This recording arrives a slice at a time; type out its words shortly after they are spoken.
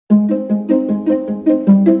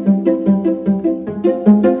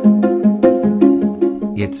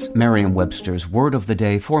Here's Merriam-Webster's Word of the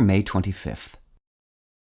Day for May 25th.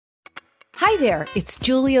 Hi there, it's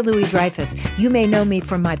Julia Louis-Dreyfus. You may know me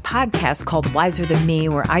from my podcast called Wiser Than Me,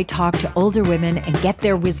 where I talk to older women and get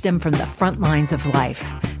their wisdom from the front lines of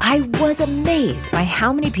life. I was amazed by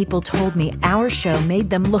how many people told me our show made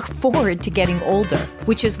them look forward to getting older,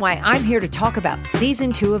 which is why I'm here to talk about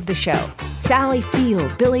Season 2 of the show. Sally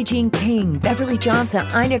Field, Billie Jean King, Beverly Johnson,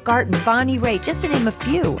 Ina Garten, Bonnie Raitt, just to name a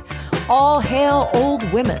few. All hail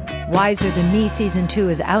old women. Wiser Than Me Season 2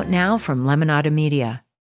 is out now from Lemonada Media.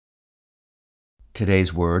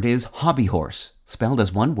 Today's word is hobbyhorse, spelled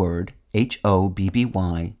as one word,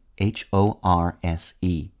 Hobbyhorse.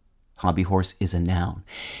 Hobbyhorse is a noun.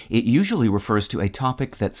 It usually refers to a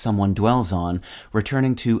topic that someone dwells on,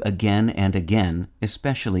 returning to again and again,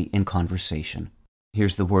 especially in conversation.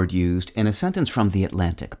 Here's the word used in a sentence from The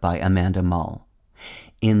Atlantic by Amanda Mull.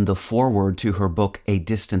 In the foreword to her book A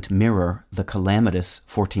Distant Mirror, The Calamitous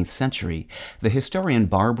 14th Century, the historian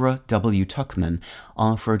Barbara W. Tuchman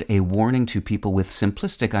offered a warning to people with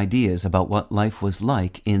simplistic ideas about what life was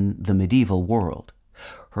like in the medieval world.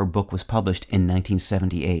 Her book was published in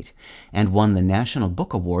 1978 and won the National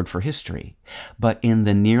Book Award for History. But in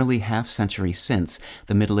the nearly half-century since,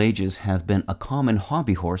 the Middle Ages have been a common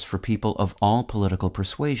hobby horse for people of all political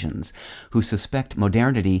persuasions, who suspect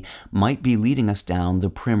modernity might be leading us down the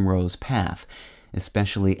primrose path,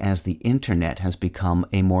 especially as the Internet has become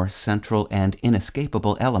a more central and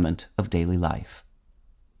inescapable element of daily life.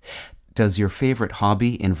 Does your favorite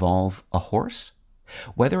hobby involve a horse?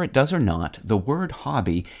 Whether it does or not, the word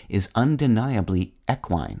hobby is undeniably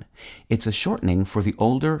equine. It's a shortening for the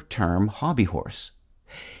older term hobby horse.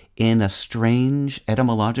 In a strange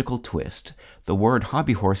etymological twist, the word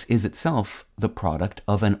hobby horse is itself the product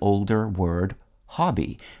of an older word,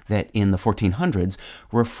 hobby, that in the 1400s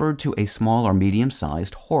referred to a small or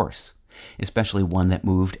medium-sized horse, especially one that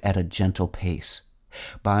moved at a gentle pace.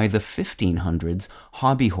 By the 1500s,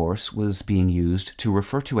 hobby horse was being used to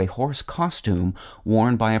refer to a horse costume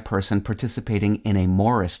worn by a person participating in a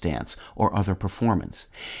Morris dance or other performance,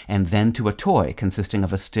 and then to a toy consisting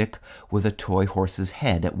of a stick with a toy horse's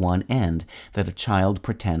head at one end that a child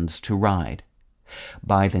pretends to ride.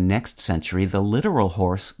 By the next century, the literal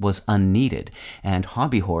horse was unneeded, and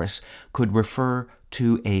hobby horse could refer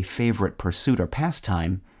to a favorite pursuit or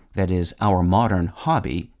pastime, that is, our modern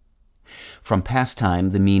hobby. From pastime,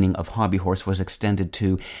 the meaning of hobby horse was extended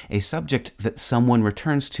to a subject that someone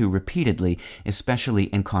returns to repeatedly, especially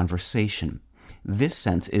in conversation. This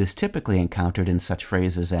sense is typically encountered in such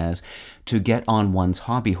phrases as to get on one's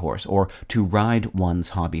hobby horse or to ride one's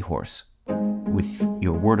hobby horse. With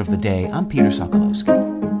your word of the day, I'm Peter Sokolowski.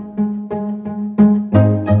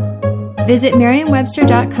 Visit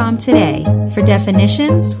Merriam-Webster.com today for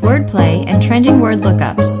definitions, wordplay, and trending word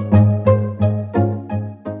lookups.